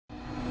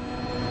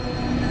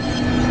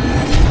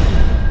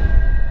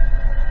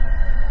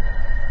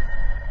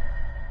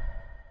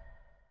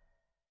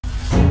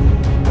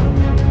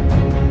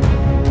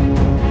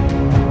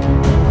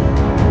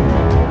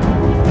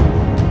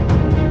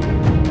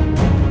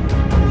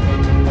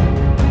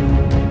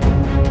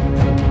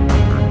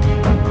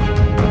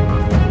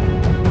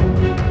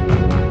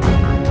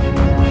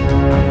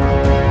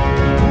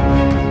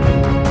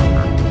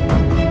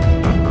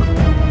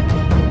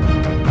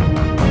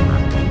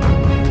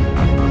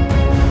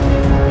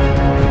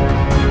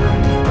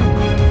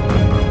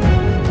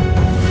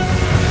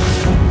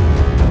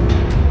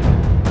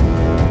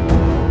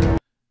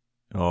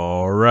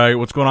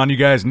what's going on, you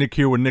guys? Nick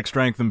here with Nick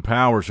Strength and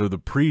Power. So the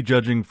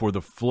prejudging for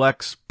the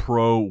Flex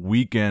Pro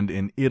weekend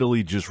in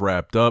Italy just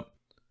wrapped up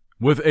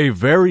with a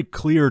very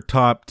clear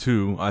top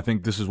two. I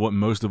think this is what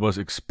most of us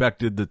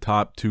expected the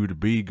top two to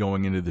be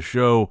going into the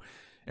show,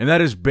 and that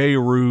is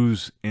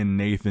Behrooz and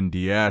Nathan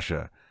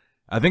Diasha.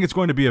 I think it's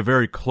going to be a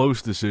very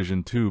close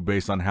decision, too,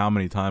 based on how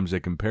many times they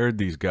compared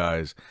these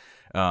guys.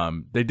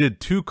 They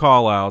did 2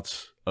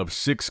 call-outs of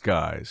 6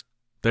 guys.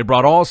 They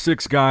brought all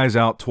 6 guys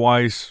out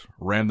twice,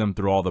 ran them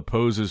through all the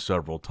poses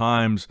several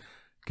times,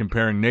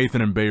 comparing Nathan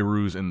and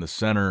Behrooz in the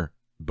center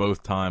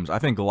both times. I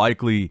think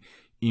likely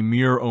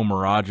Emir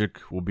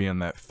Omaragic will be in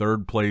that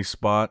 3rd place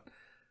spot.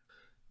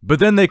 But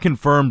then they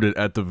confirmed it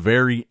at the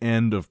very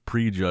end of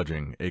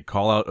prejudging, a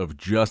call-out of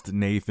just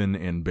Nathan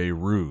and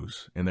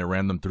Behrooz, and they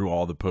ran them through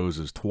all the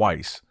poses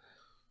twice.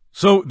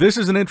 So this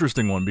is an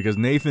interesting one because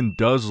Nathan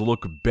does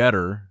look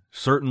better,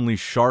 certainly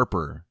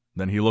sharper,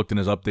 than he looked in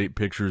his update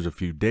pictures a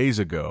few days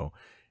ago,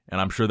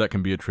 and I'm sure that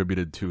can be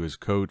attributed to his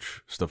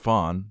coach,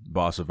 Stefan,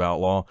 boss of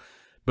Outlaw.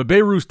 But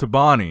Behrooz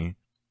Tabani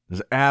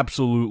is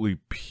absolutely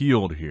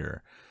peeled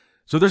here.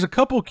 So there's a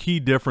couple key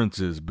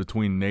differences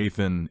between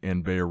Nathan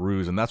and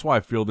Behrooz, and that's why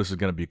I feel this is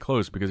going to be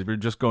close, because if you're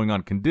just going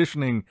on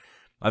conditioning,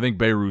 I think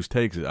Behrooz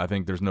takes it. I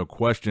think there's no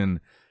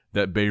question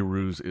that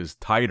Behrooz is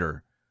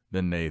tighter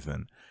than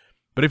Nathan.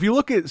 But if you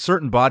look at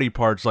certain body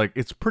parts, like,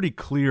 it's pretty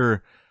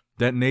clear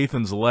that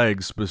Nathan's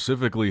legs,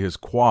 specifically his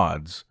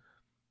quads,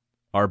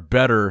 are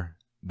better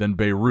than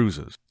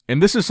Behrooz's.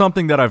 And this is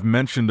something that I've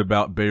mentioned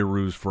about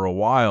Behrooz for a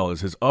while,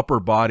 is his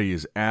upper body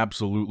is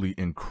absolutely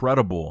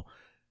incredible,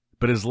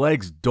 but his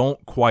legs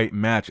don't quite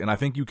match, and I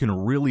think you can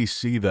really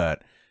see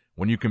that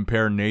when you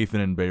compare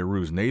Nathan and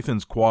Behrooz.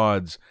 Nathan's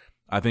quads,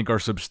 I think, are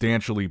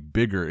substantially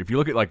bigger. If you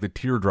look at, like, the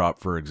teardrop,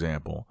 for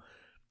example,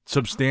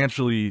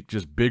 substantially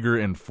just bigger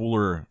and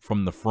fuller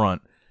from the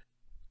front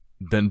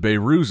than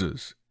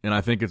Behrooz's. And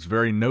I think it's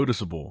very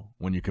noticeable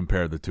when you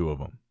compare the two of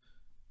them.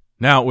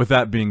 Now, with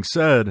that being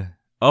said,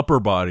 upper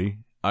body,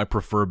 I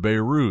prefer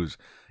Behrooz.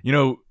 You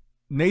know,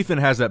 Nathan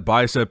has that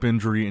bicep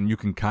injury, and you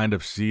can kind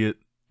of see it,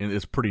 and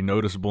it's pretty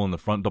noticeable in the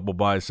front double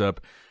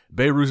bicep.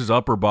 Behrooz's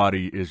upper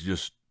body is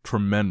just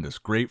tremendous.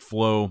 Great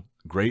flow,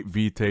 great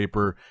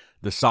V-taper.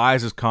 The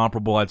size is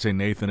comparable. I'd say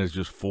Nathan is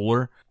just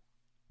fuller.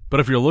 But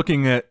if you're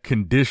looking at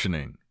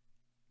conditioning,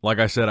 like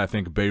I said, I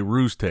think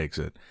Behrooz takes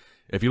it.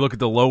 If you look at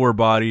the lower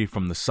body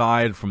from the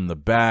side, from the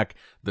back,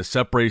 the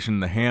separation in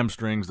the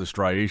hamstrings, the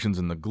striations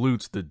in the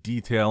glutes, the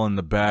detail in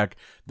the back,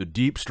 the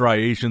deep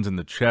striations in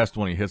the chest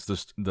when he hits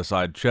the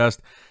side chest,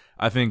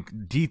 I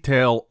think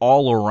detail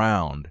all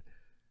around,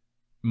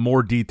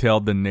 more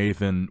detailed than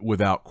Nathan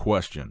without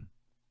question.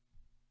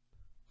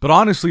 But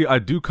honestly, I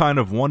do kind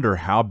of wonder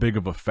how big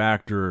of a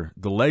factor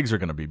the legs are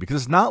going to be,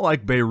 because it's not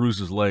like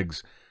Behrooz's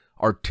legs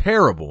are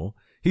terrible.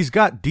 He's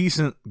got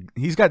decent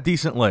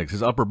legs.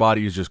 His upper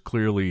body is just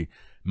clearly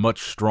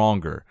much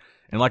stronger.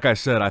 And like I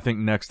said, I think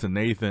next to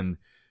Nathan,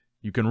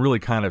 you can really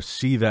kind of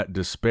see that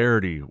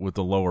disparity with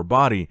the lower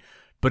body.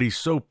 But he's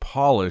so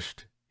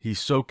polished. He's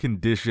so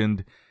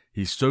conditioned.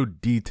 He's so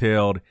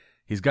detailed.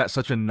 He's got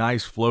such a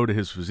nice flow to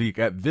his physique.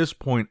 At this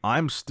point,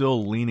 I'm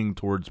still leaning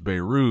towards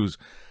Behrooz,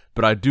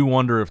 but I do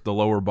wonder if the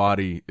lower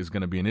body is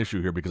going to be an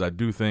issue here, because I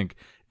do think,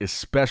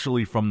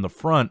 especially from the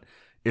front,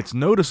 it's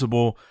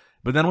noticeable.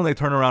 But then when they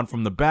turn around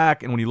from the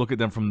back and when you look at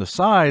them from the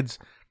sides,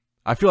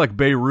 I feel like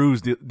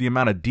Behrooz, the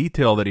amount of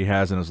detail that he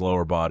has in his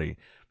lower body,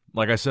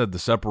 like I said, the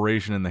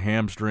separation in the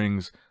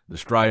hamstrings, the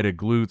striated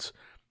glutes,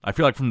 I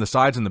feel like from the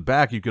sides and the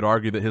back, you could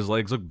argue that his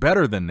legs look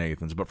better than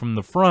Nathan's. But from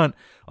the front,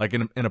 like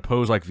in a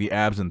pose like the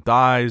abs and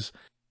thighs,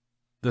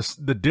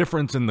 the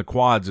difference in the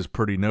quads is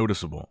pretty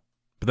noticeable.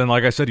 But then,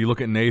 like I said, you look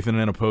at Nathan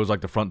in a pose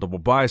like the front double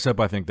bicep,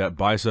 I think that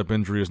bicep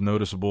injury is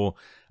noticeable.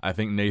 I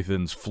think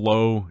Nathan's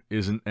flow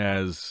isn't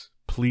as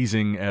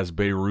pleasing as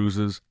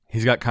Behrooz's.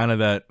 He's got kind of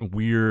that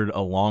weird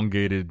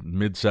elongated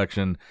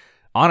midsection.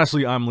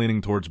 Honestly, I'm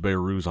leaning towards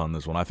Behrooz on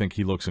this one. I think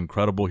he looks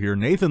incredible here.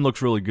 Nathan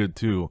looks really good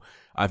too.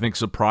 I think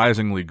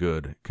surprisingly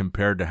good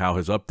compared to how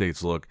his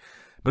updates look.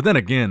 But then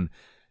again,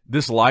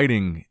 this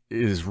lighting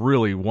is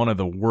really one of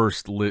the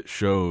worst lit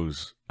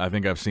shows I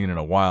think I've seen in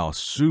a while.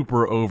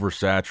 Super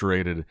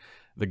oversaturated.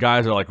 The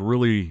guys are like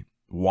really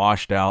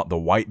washed out. The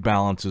white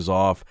balance is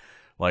off.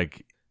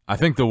 Like, I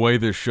think the way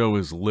this show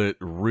is lit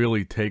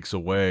really takes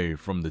away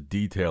from the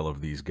detail of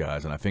these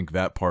guys, and I think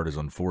that part is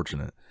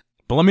unfortunate.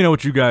 But let me know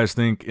what you guys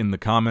think in the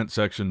comment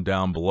section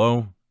down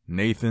below,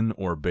 Nathan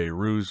or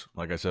Behrooz.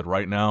 Like I said,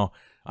 right now,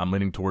 I'm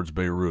leaning towards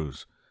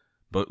Behrooz.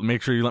 But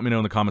make sure you let me know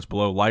in the comments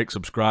below. Like,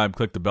 subscribe,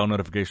 click the bell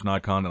notification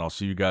icon, and I'll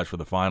see you guys for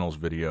the finals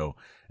video.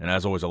 And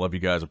as always, I love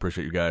you guys.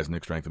 Appreciate you guys.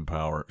 Nick Strength and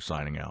Power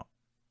signing out.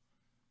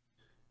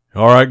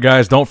 Alright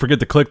guys, don't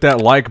forget to click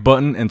that like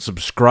button and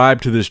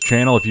subscribe to this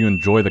channel if you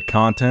enjoy the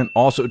content.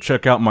 Also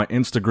check out my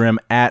Instagram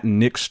at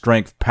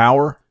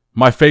NICKS&P.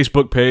 my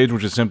Facebook page,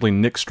 which is simply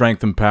Nick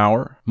Strength and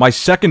Power, my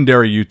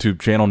secondary YouTube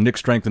channel, Nick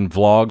Strength and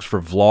Vlogs,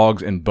 for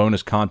vlogs and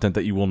bonus content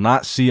that you will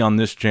not see on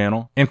this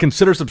channel, and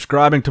consider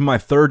subscribing to my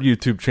third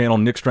YouTube channel,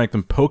 Nick Strength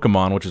and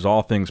Pokemon, which is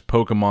all things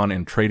Pokemon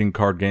and trading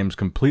card games,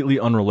 completely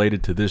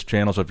unrelated to this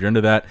channel. So if you're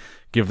into that,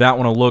 give that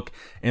one a look,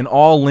 and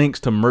all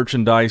links to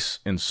merchandise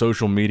and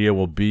social media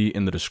will be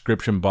in the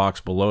description box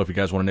below. If you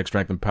guys want a Nick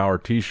Strength and Power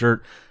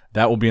t-shirt,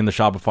 that will be in the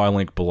Shopify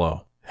link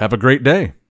below. Have a great day.